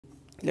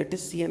let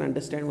us see and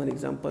understand one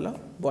example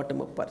of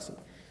bottom-up parsing.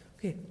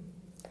 Okay,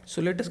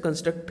 so let us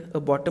construct a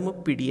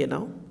bottom-up PDA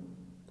now.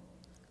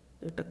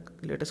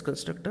 Let us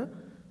construct a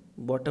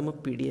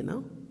bottom-up PDA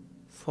now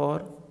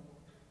for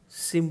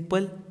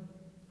simple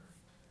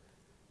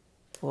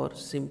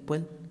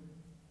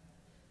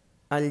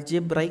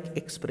algebraic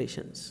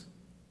expressions.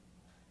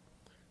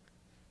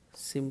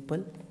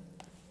 Simple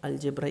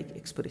algebraic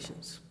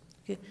expressions.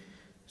 Okay,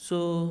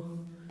 so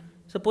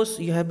suppose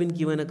you have been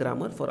given a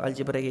grammar for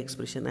algebraic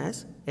expression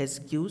as s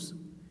gives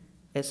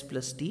s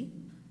plus t,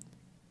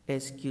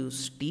 s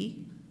gives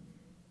t,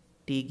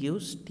 t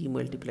gives t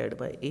multiplied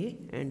by a,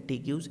 and t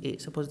gives a.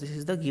 Suppose this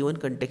is the given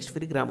context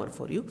free grammar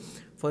for you,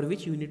 for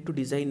which you need to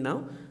design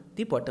now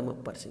the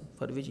bottom-up parsing.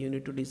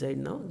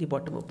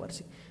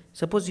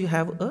 Suppose you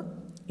have a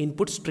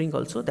input string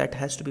also that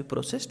has to be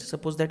processed.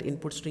 Suppose that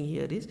input string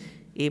here is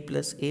a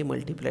plus a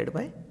multiplied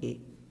by a.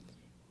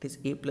 It is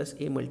a plus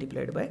a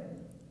multiplied by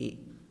a.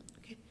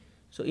 Okay,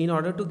 so in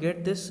order to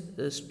get this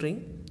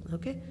string,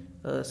 okay,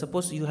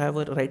 suppose you have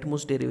a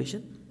rightmost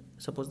derivation.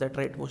 Suppose that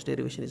rightmost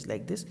derivation is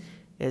like this: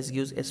 s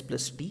gives s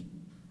plus t,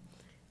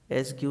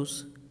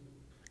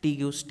 t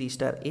gives t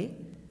star a,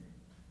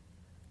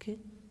 okay,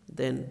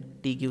 then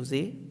t gives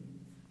a,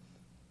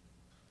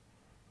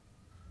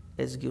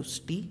 s gives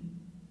t,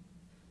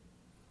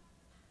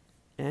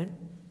 and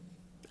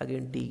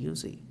again t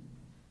gives a.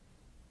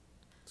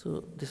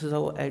 So this is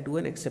how I do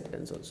an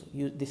acceptance also.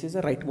 This is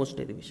a rightmost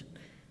derivation.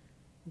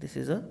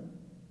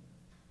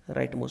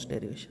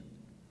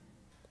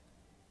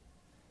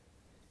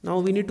 Now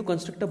we need to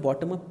construct a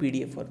bottom-up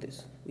PDA for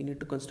this. And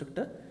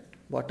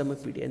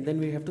then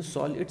we have to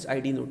solve its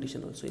ID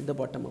notation also in the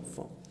bottom-up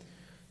form.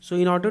 So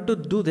in order to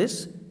do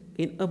this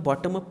in a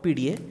bottom-up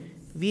PDA,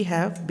 we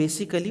have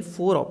basically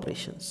 4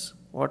 operations.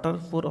 What are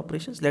 4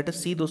 operations? Let us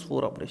see those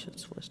 4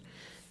 operations first.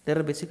 There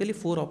are basically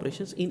 4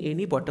 operations in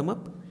any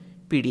bottom-up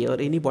PDA or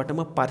any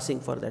bottom-up parsing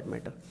for that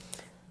matter.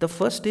 The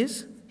first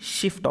is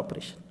shift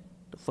operation.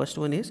 The first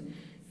one is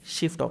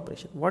shift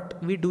operation.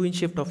 What we do in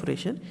shift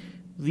operation?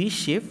 We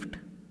shift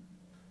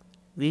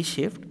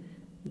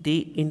the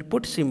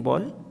input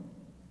symbol.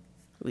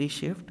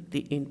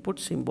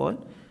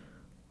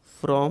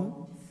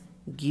 From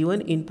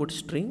given input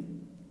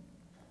string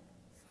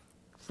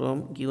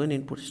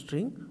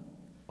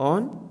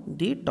on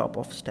the top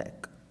of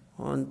stack.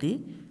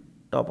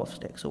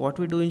 So what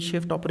we do in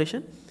shift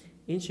operation?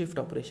 In shift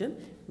operation,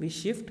 we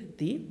shift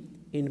the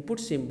input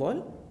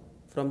symbol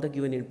from the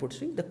given input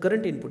string, the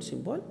current input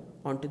symbol,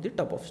 onto the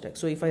top of stack.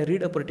 So if I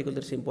read a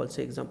particular symbol,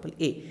 say example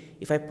A,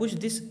 if I push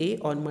this A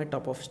on my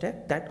top of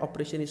stack, that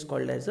operation is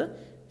called as a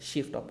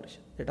shift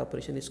operation.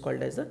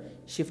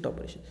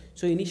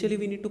 So initially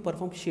we need to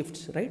perform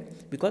shifts,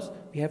 right? Because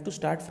we have to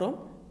start from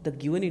the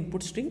given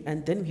input string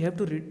and then we have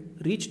to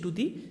reach to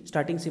the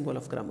starting symbol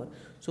of grammar.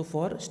 So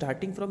for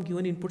starting from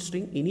given input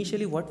string,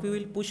 initially what we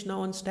will push now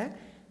on stack,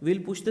 we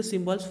will push the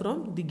symbols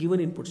from the given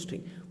input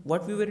string.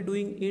 What we were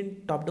doing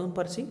in top-down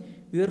parsing,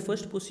 we were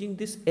first pushing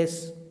this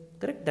S,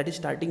 correct? That is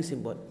starting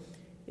symbol.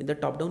 In the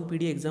top-down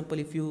PDA example,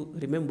 if you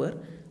remember,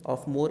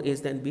 of more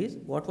A's than B's,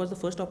 what was the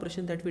first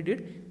operation that we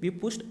did? We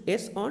pushed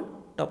S on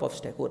top of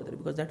stack over there,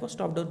 because that was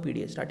top-down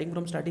PDA, starting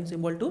from starting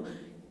symbol to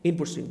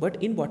input string.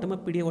 But in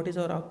bottom-up PDA, what is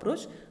our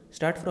approach?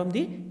 Start from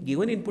the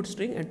given input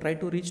string and try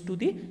to reach to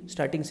the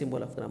starting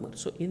symbol of grammar.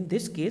 So in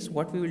this case,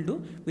 what we will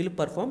do, we will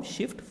perform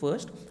shift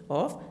first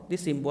of the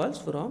symbols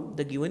from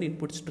the given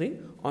input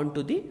string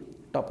onto the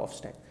top of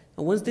stack.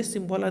 Now once this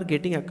symbol are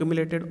getting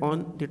accumulated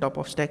on the top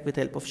of stack with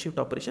help of shift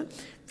operation,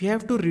 we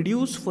have to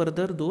reduce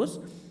further those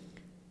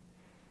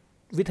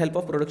with help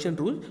of production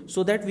rule,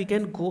 so that we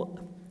can go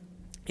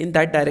in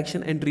that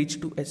direction and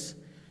reach to S.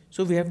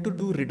 So we have to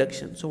do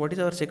reduction. So what is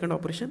our second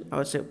operation?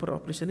 Our second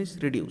operation is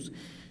reduce.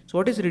 So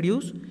what is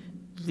reduce?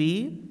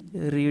 We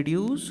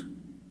reduce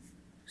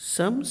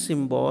some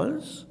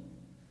symbols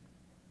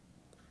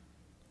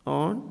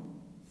on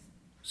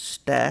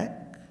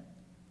stack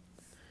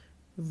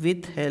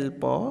with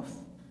help of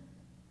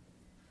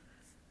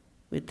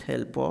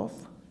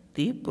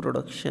the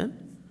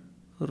production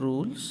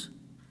rules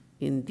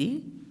in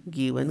the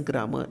given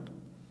grammar.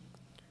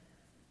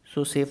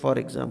 So say for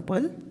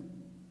example,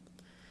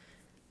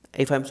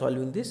 if I am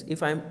solving this,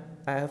 if I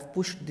have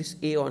pushed this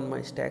A on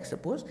my stack,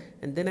 suppose,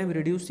 and then I am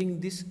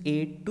reducing this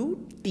A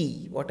to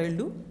T. What I will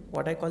do?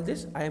 What I call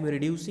this? I am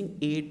reducing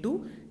A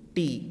to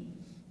T.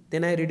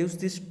 Then I reduce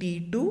this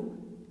T to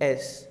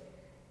S.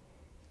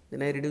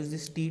 Then I reduce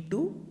this T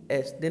to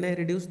S. Then I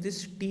reduce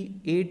this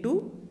A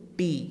to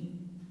T.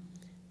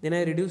 Then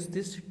I reduce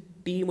this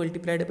T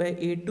multiplied by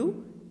A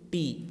to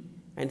T.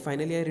 And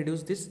finally I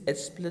reduce this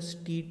S plus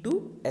T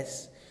to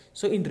S.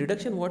 So in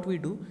reduction, what we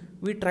do,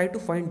 we try to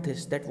find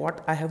this, that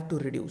what I have to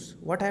reduce.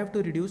 What I have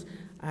to reduce?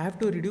 I have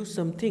to reduce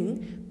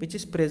something which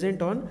is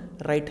present on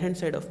right hand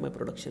side of my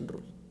production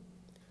rule.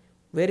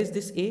 Where is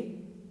this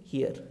A?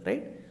 Here,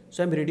 right?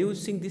 So I am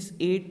reducing this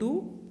A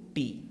to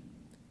T.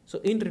 So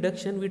in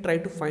reduction, we try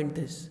to find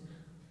this.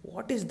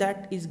 What is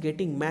that is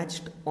getting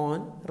matched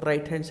on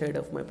right hand side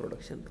of my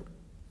production rule?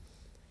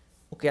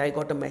 Okay, I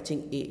got a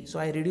matching A. So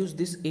I reduced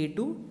this A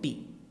to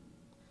T.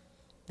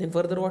 Then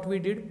further what we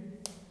did,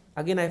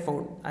 again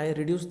I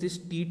reduced this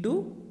T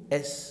to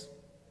S.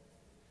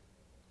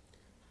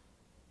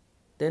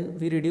 Then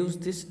we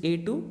reduced this A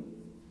to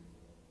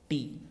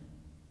T.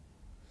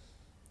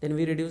 Then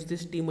we reduce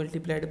this T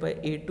multiplied by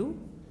A to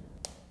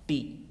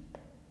T.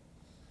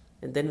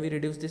 And then we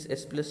reduce this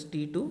S plus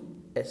T to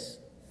S.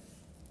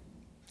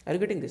 Are you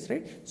getting this,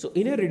 right? So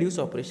in a reduce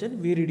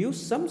operation, we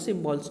reduce some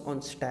symbols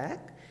on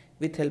stack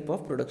with help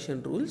of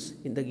production rules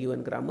in the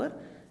given grammar.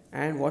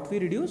 And what we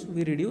reduce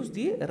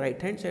the right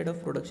hand side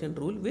of production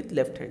rule with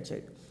left hand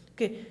side.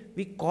 Okay,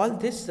 we call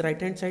this right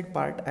hand side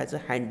part as a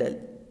handle.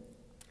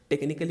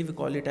 Technically we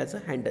call it as a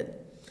handle.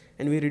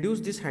 And we reduce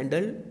this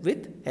handle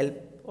with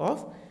help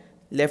of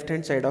left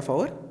hand side of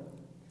our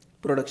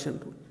production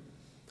rule.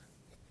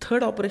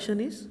 Third operation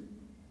is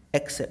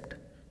except.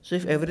 So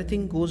if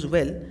everything goes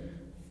well,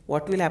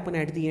 what will happen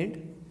at the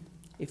end?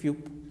 If you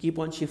keep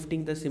on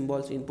shifting the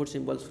symbols, input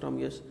symbols from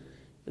your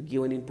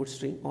given input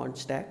string on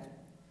stack,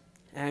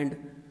 and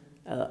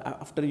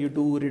after you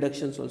do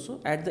reductions also,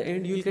 at the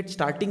end you will get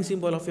starting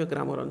symbol of your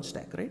grammar on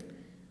stack, right?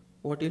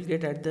 What you will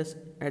get at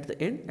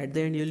the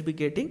end you will be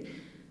getting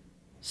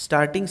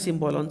starting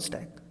symbol on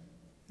stack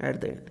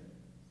at the end,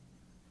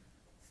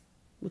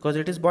 because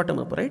it is bottom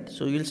up, right?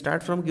 So you will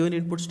start from given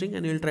input string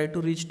and you will try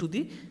to reach to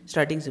the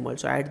starting symbol.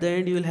 So at the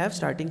end you will have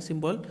starting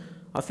symbol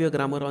of your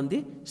grammar on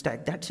the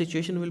stack. That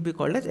situation will be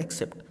called as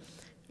except.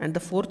 And the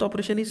fourth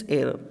operation is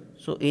error.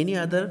 So any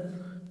other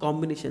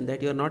combination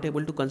that you are not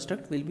able to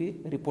construct will be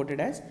reported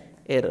as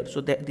error.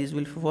 So that this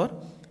will be for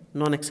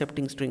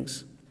non-accepting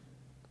strings.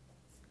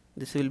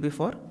 This will be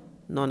for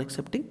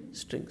non-accepting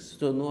strings.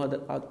 So no other,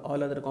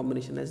 all other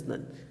combination as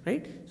none,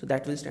 right? So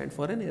that will stand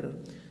for an error.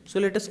 So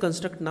let us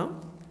construct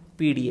now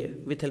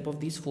PDA with help of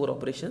these four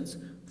operations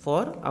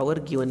for our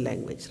given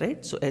language,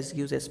 right? So S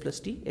gives S plus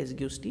T, S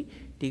gives T,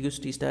 T gives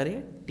T star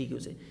A, T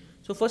gives A.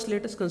 So first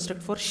let us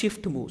construct for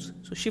shift moves.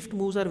 So shift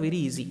moves are very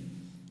easy.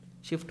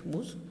 Shift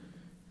moves.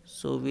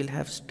 So we'll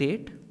have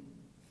state,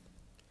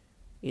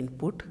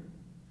 input,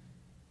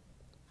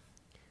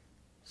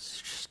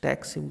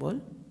 stack symbol,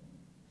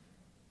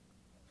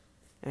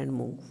 and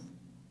move.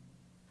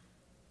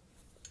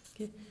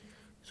 Okay.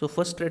 So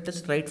first let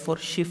us write for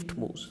shift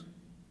moves.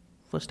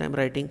 First I am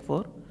writing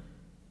for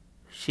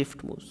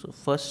shift moves. So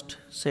first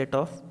set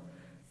of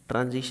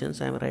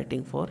transitions I am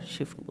writing for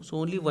shift moves. So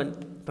only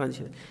one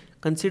transition.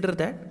 Consider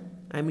that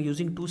I am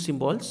using two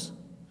symbols.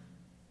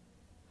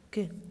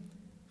 Okay.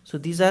 So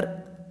these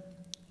are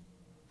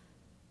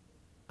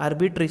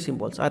arbitrary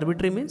symbols.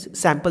 Arbitrary means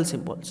sample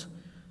symbols.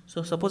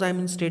 So suppose I am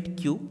in state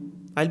Q.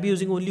 I will be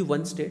using only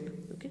one state.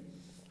 Okay.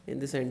 In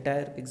this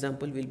entire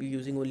example we will be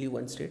using only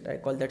one state. I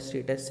call that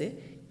state as say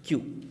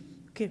Q.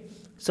 Okay.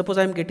 Suppose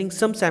I am getting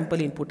some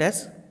sample input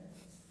as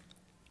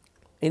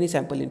any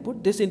sample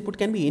input. This input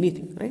can be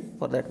anything, right?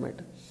 For that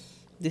matter.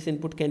 This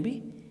input can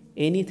be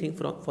anything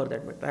for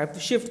that matter. I have to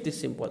shift this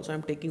symbol. So I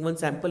am taking one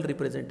sample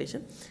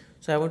representation.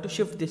 So I want to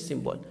shift this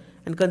symbol.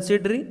 And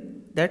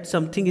considering that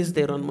something is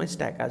there on my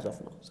stack as of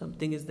now.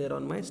 Something is there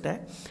on my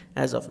stack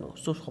as of now.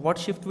 So what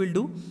shift will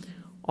do?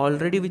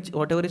 Already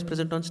whatever is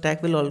present on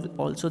stack will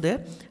also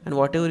there, and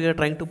whatever you are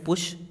trying to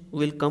push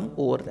will come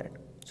over that.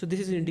 So this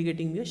is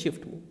indicating me a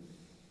shift move.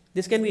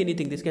 This can be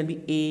anything. This can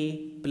be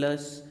A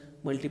plus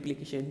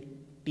multiplication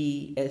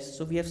T S.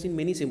 So we have seen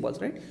many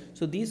symbols, right?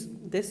 So this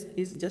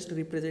is just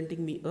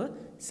representing me a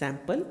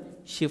sample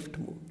shift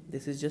move.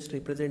 This is just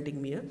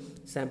representing me a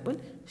sample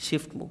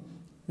shift move.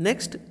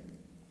 Next,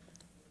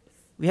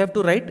 we have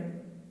to write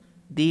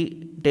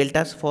the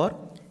deltas for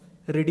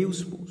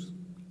reduce moves.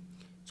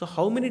 So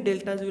how many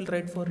deltas we will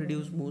write for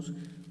reduce moves?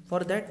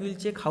 For that we will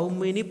check how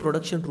many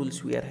production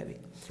rules we are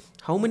having.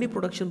 How many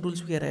production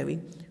rules we are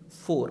having?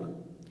 4.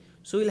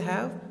 So we will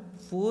have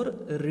 4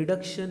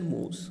 reduction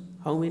moves.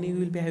 How many we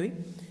will be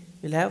having?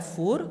 We will have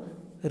 4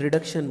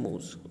 reduction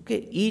moves.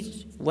 Okay,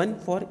 each one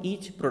for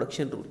each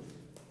production rule.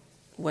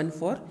 One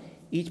for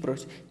each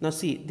production. Now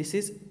see, this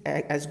is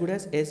as good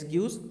as S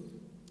gives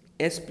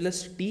S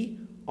plus T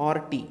or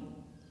T.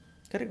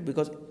 Correct?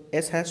 Because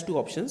S has 2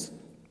 options.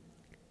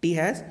 T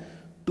has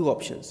 2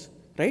 options.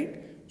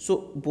 Right?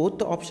 So both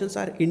the options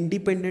are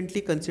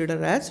independently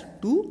considered as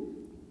 2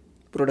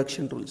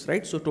 production rules.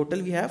 Right? So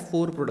total we have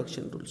 4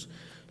 production rules.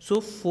 So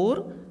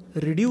 4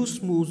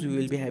 reduce moves we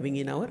will be having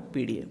in our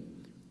PDA.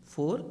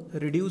 4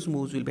 reduce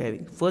moves we will be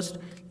having. First,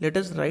 let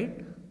us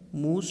write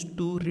moves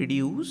to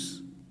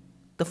reduce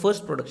the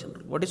first production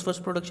rule. What is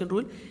first production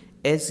rule?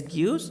 S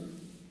gives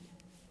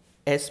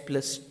S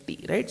plus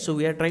T, right? So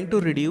we are trying to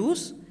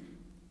reduce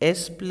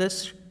S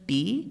plus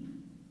T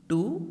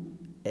to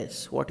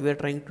S. What we are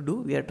trying to do?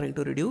 We are trying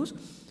to reduce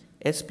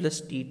S plus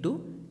T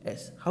to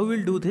S. How we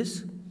will do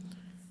this?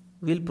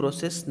 We will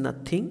process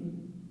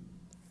nothing.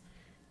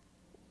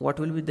 What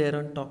will be there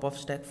on top of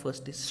stack?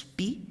 First is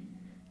T.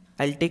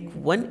 I'll take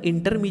one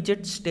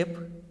intermediate state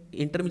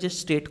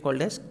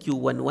called as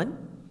Q11,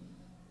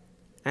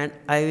 and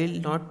I will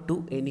not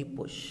do any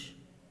push,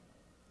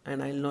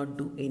 and I will not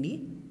do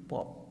any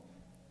pop.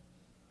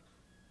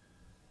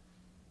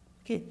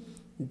 Okay,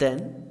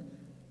 then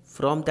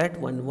from that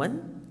 1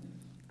 1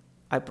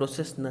 I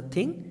process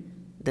nothing,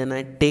 then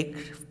I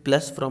take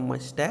plus from my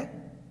stack,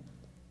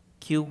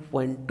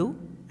 q12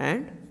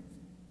 and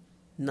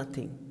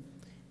nothing,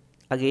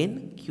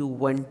 again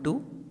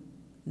q12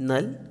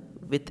 null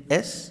with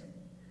s,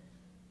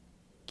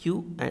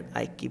 q, and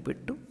I keep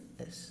it to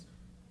s.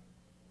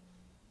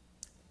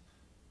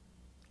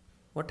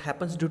 What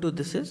happens due to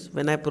this is,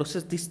 when I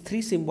process these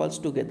three symbols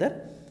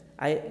together,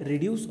 I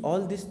reduce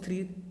all these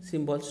three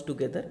symbols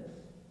together,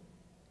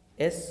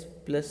 s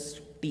plus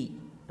t.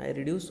 I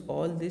reduce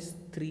all these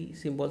three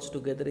symbols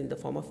together in the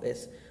form of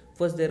s.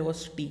 First there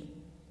was t,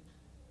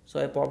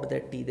 so I popped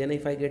that t. Then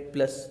if I get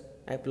plus,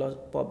 I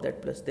pop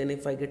that plus. Then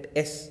if I get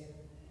s,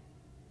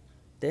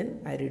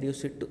 then I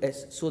reduce it to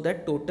s, so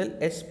that total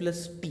s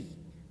plus t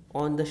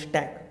on the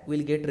stack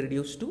will get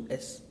reduced to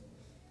s.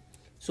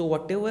 So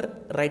whatever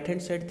right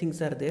hand side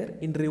things are there,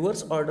 in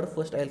reverse order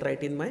first I'll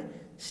write in my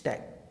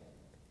stack,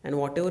 and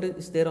whatever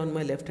is there on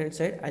my left hand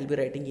side I'll be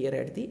writing here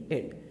at the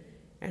end.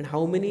 And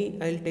how many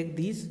I'll take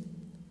these,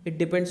 it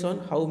depends on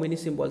how many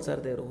symbols are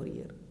there over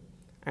here.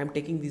 I am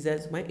taking these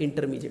as my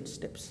intermediate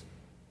steps.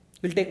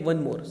 We'll take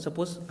one more.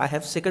 Suppose I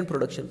have second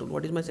production rule.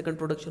 What is my second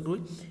production rule?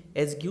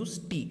 S gives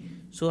t,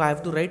 so I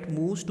have to write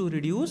moves to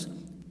reduce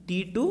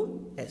t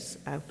to s.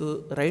 I have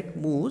to write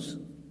moves.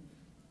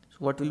 So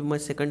what will be my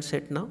second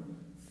set now?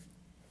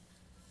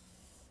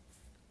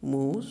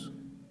 Moves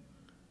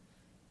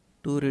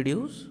to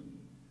reduce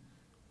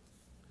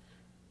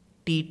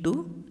t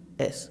to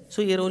s.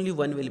 So here only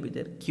one will be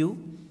there, q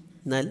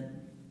null,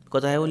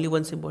 because I have only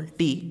one symbol,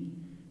 t,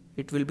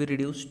 it will be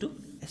reduced to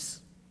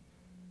s,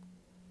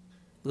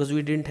 because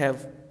we didn't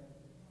have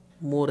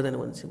more than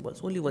one symbol,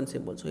 so only one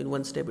symbol, so in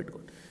one step it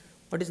got.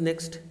 What is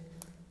next?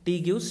 T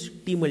gives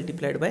t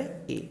multiplied by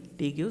a.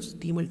 T gives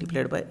t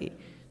multiplied by a.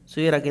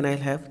 So here again I'll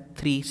have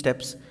three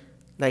steps.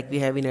 Like we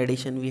have in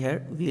addition,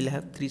 we'll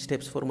have three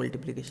steps for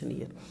multiplication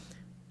here.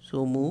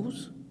 So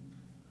moves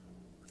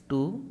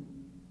to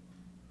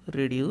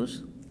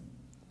reduce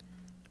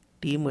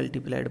t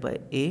multiplied by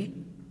a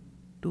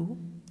to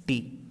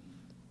t.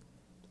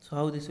 So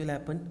how this will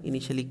happen?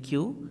 Initially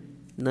q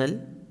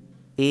null,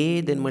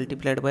 a, then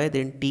multiplied by,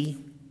 then t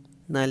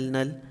null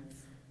null.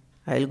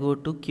 I'll go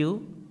to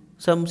q,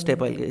 some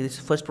step I'll get. This is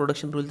first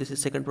production rule, this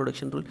is second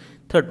production rule,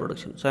 third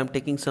production. So I'm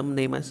taking some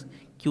name as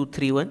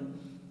q31,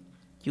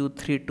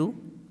 q32,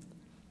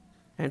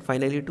 and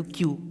finally to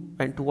q.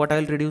 And to what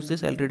I'll reduce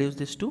this? I'll reduce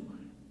this to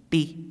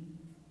t.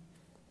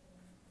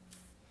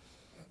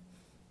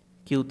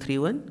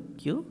 q31,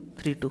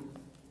 q32.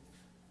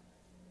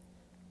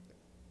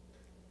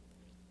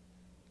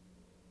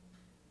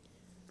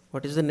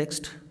 What is the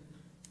next?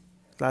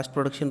 Last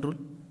production rule.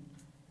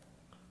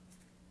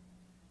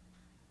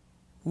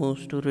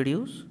 Moves to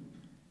reduce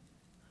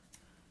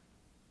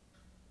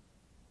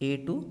a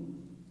to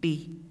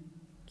t.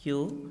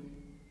 Q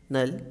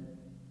null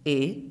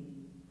a,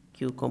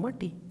 q comma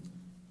t.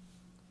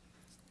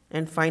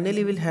 And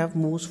finally we'll have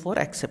moves for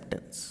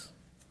acceptance.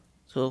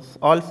 So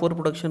all four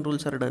production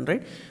rules are done,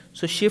 right?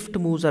 So shift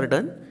moves are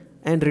done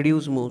and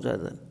reduce moves are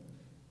done.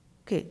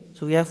 Okay,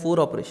 so we have four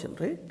operations,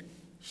 right?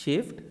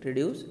 Shift,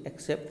 reduce,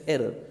 accept,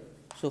 error.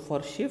 So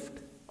for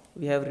shift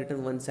we have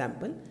written one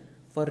sample.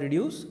 For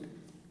reduce,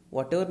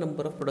 whatever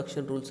number of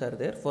production rules are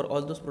there, for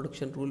all those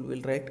production rule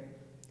we'll write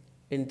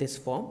in this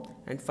form.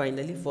 And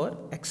finally for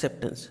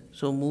acceptance,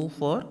 so move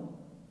for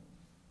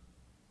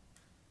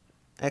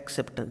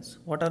acceptance.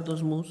 What are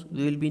those moves?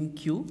 We will be in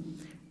q.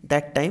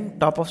 That time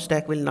top of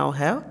stack will now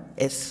have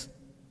s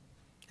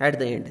at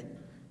the end.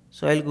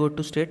 So I'll go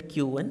to state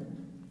q1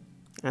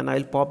 and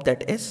I'll pop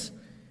that s.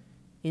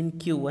 In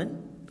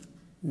q1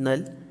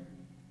 null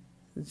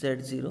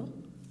z0,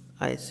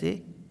 I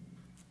say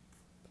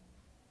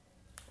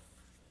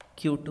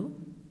q2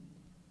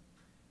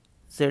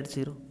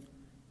 z0,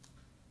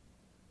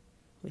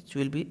 which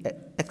will be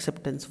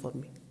acceptance for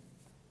me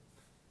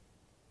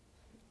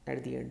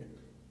at the end.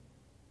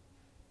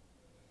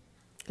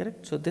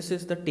 Correct? So this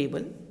is the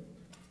table,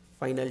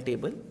 final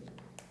table,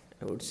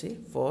 I would say,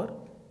 for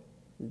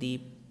the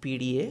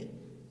PDA,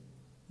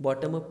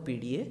 bottom up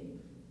PDA,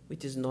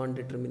 which is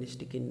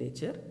non-deterministic in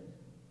nature,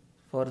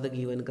 for the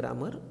given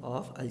grammar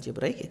of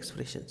algebraic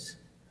expressions.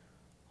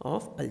 Now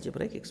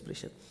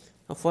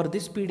for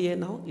this PDA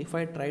now, if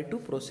I try to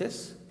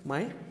process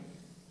my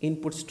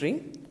input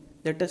string,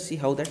 let us see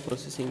how that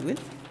processing will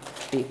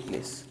take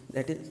place.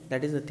 That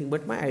is nothing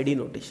but my ID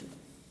notation.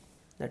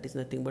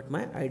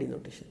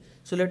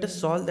 So let us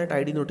solve that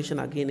ID notation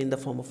again in the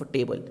form of a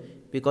table,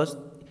 because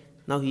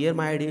now here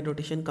my ID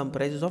notation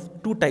comprises of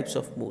two types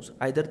of moves.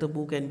 Either the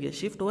move can be a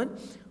shift one,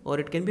 or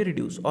it can be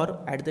reduce,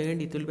 or at the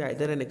end it will be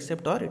either an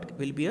accept or it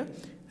will be a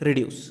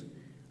reduce.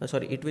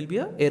 It will be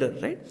a error,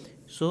 right?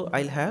 So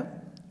I'll have,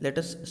 let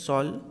us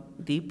solve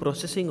the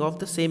processing of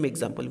the same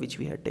example which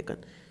we had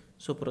taken.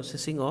 So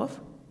processing of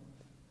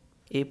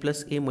a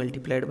plus a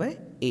multiplied by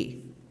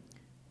a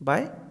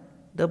by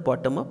the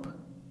bottom up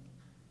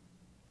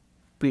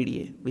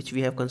PDA which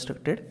we have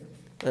constructed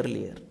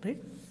earlier,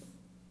 right?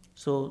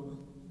 So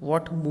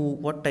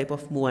what type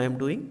of move I am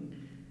doing,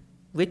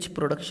 which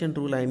production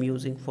rule I am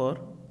using for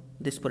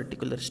this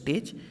particular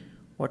stage,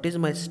 what is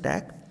my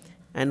stack,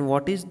 and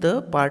what is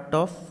the part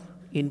of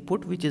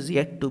input which is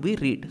yet to be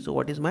read. So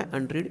what is my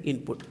unread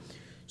input?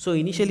 So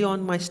initially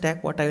on my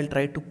stack, what I will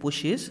try to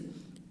push is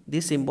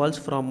the symbols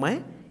from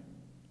my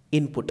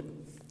input.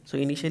 So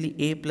initially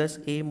a plus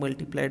a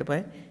multiplied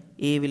by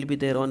a will be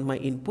there on my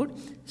input,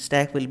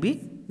 stack will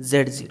be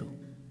Z0.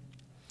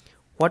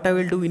 What I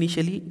will do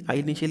initially,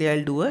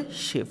 I'll do a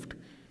shift.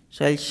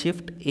 So I'll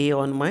shift a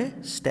on my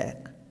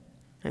stack.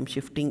 I'm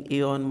shifting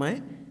a on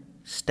my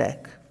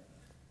stack,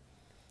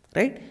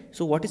 right?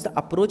 So what is the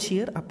approach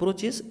here?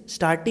 Approach is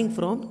starting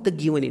from the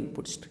given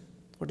input string.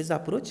 What is the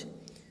approach?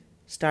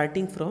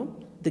 Starting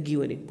from the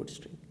given input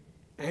string.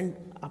 And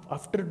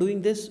after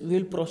doing this, we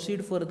will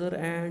proceed further,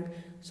 and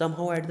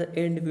somehow at the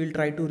end we will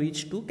try to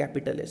reach to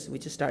capital S,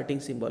 which is starting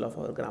symbol of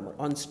our grammar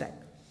on stack.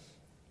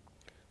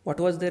 What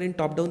was there in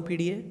top-down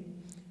PDA?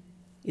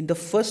 In the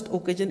first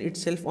occasion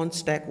itself on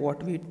stack,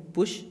 what we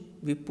push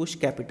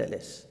capital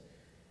S,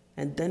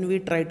 and then we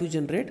try to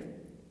generate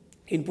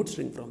input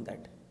string from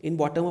that. In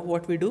bottom up,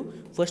 what we do?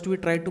 First we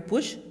try to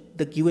push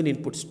the given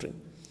input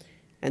string,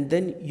 and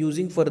then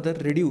using further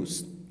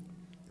reduce,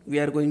 we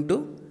are going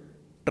to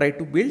try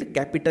to build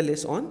capital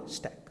S on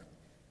stack.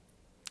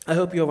 I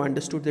hope you have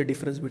understood the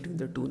difference between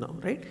the two now,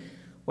 right?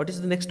 What is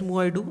the next move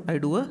I do? I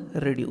do a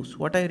reduce.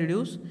 What I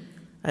reduce?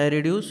 I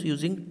reduce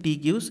using T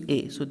gives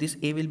A. So this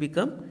A will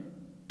become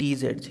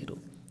TZ0.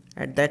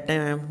 At that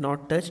time I have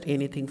not touched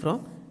anything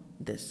from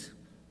this.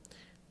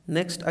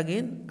 Next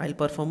again I'll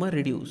perform a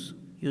reduce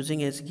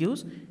using S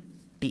gives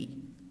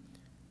T.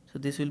 So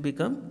this will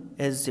become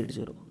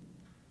SZ0.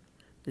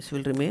 This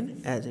will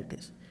remain as it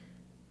is.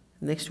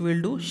 Next we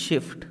will do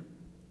shift.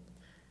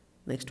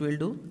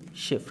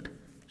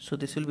 So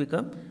this will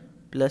become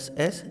plus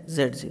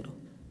SZ0.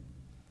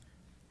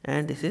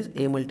 And this is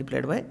A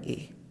multiplied by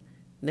A.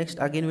 Next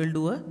again we will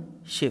do a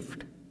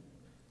shift.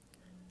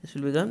 This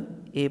will become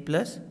A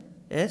plus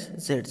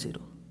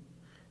SZ0.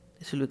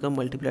 This will become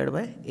multiplied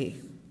by A.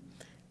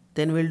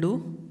 Then we will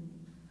do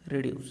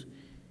reduce.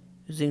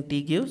 Using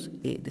T gives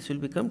A. This will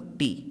become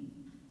T.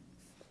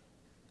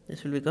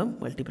 This will become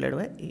multiplied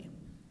by A.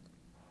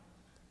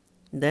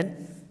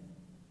 Then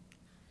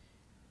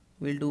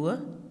we will do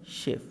a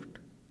shift,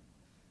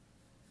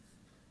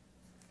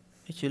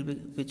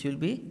 which will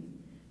be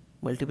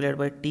multiplied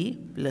by T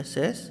plus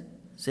S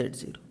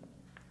Z0.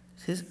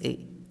 This is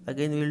A.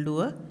 Again we will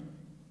do a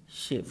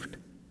shift,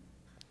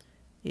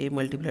 A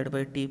multiplied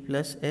by T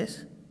plus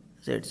S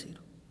Z0.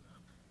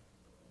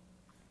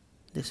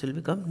 This will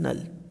become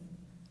null.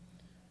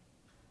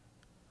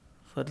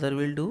 Further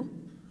we will do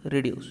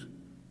reduce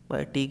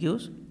by T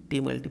gives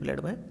T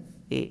multiplied by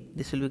A.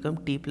 This will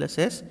become T plus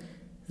S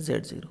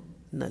Z0,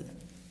 null.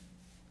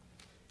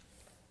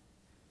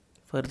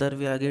 Further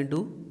we again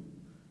do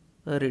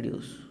a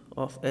reduce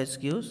of S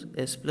gives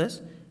S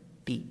plus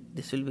T.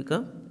 This will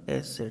become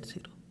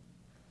SZ0.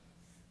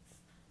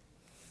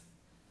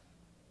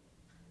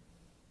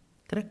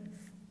 Correct?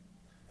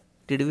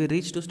 Did we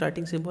reach to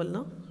starting symbol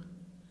now?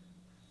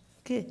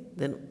 Okay,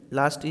 then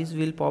last is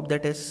we'll pop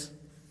that as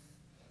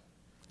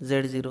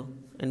Z0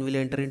 and we'll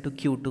enter into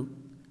Q2,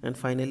 and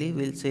finally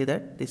we'll say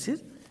that this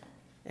is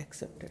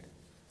accepted.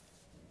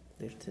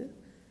 This is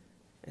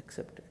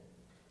accepted.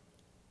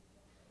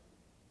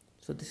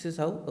 So this is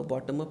how a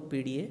bottom-up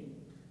PDA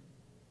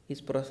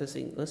is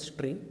processing a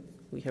string.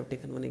 We have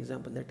taken one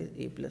example, that is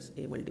A plus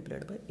A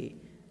multiplied by A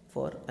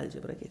for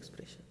algebraic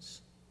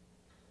expressions.